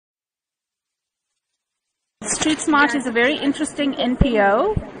STREETSMART is a very interesting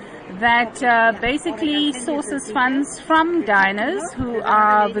NPO that basically sources funds from diners who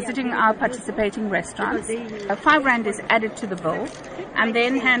are visiting our participating restaurants. R5 is added to the bill and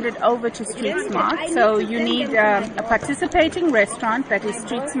then handed over to STREETSMART. So you need a participating restaurant that is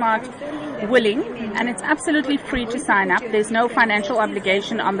STREETSMART willing, and it's absolutely free to sign up. There's no financial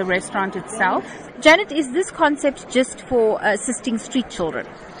obligation on the restaurant itself. Janet, is this concept just for assisting street children?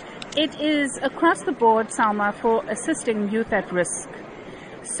 It is across the board, Salma, for assisting youth at risk.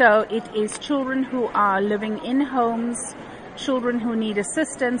 So it is children who are living in homes, children who need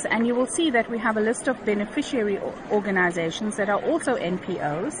assistance, and you will see that we have a list of beneficiary organizations that are also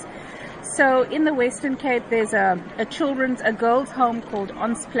NPOs. So in the Western Cape, there's a girls' home called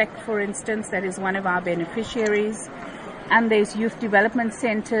Onsplek, for instance, that is one of our beneficiaries. And there's youth development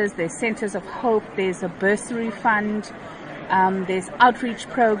centers, there's centers of hope, there's a bursary fund. There's outreach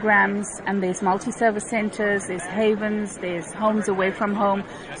programs, and there's multi-service centers, there's havens, there's homes away from home.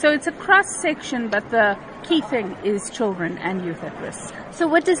 So it's a cross-section, but the key thing is children and youth at risk. So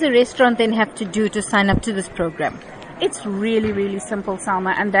what does the restaurant then have to do to sign up to this program? It's really, really simple,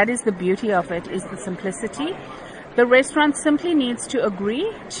 Salma, and that is the beauty of it, is the simplicity. The restaurant simply needs to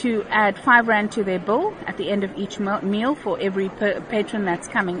agree to add R5 to their bill at the end of each meal for every patron that's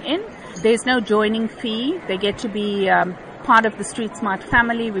coming in. There's no joining fee. They get to be part of the STREETSMART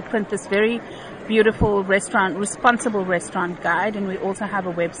family. We print this very beautiful responsible restaurant guide, and we also have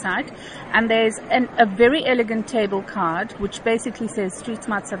a website. And there's a very elegant table card which basically says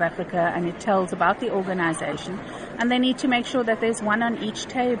STREETSMART South Africa, and it tells about the organization. And they need to make sure that there's one on each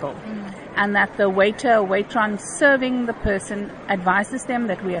table, and that the waiter or waitron serving the person advises them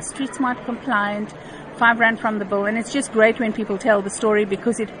that we are STREETSMART compliant, R5 from the bill. And it's just great when people tell the story,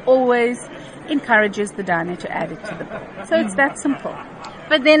 because it always encourages the diner to add it to the bill. So it's that simple.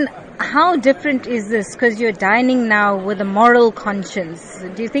 But then how different is this? Because you're dining now with a moral conscience.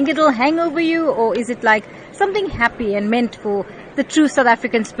 Do you think it'll hang over you, or is it like something happy and meant for the true South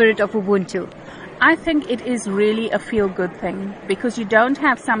African spirit of Ubuntu? I think it is really a feel-good thing, because you don't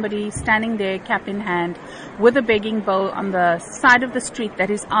have somebody standing there cap in hand with a begging bowl on the side of the street that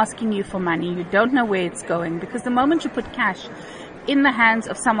is asking you for money. You don't know where it's going, because the moment you put cash in the hands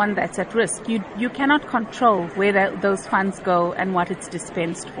of someone that's at risk, you cannot control where those funds go and what it's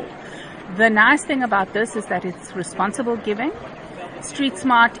dispensed for. The nice thing about this is that it's responsible giving.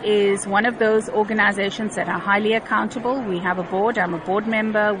 STREETSMART is one of those organizations that are highly accountable. We have a board. I'm a board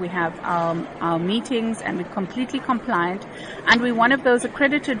member. We have our meetings, and we're completely compliant. And we're one of those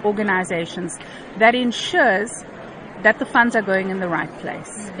accredited organizations that ensures that the funds are going in the right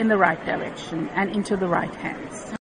place, in the right direction, and into the right hands.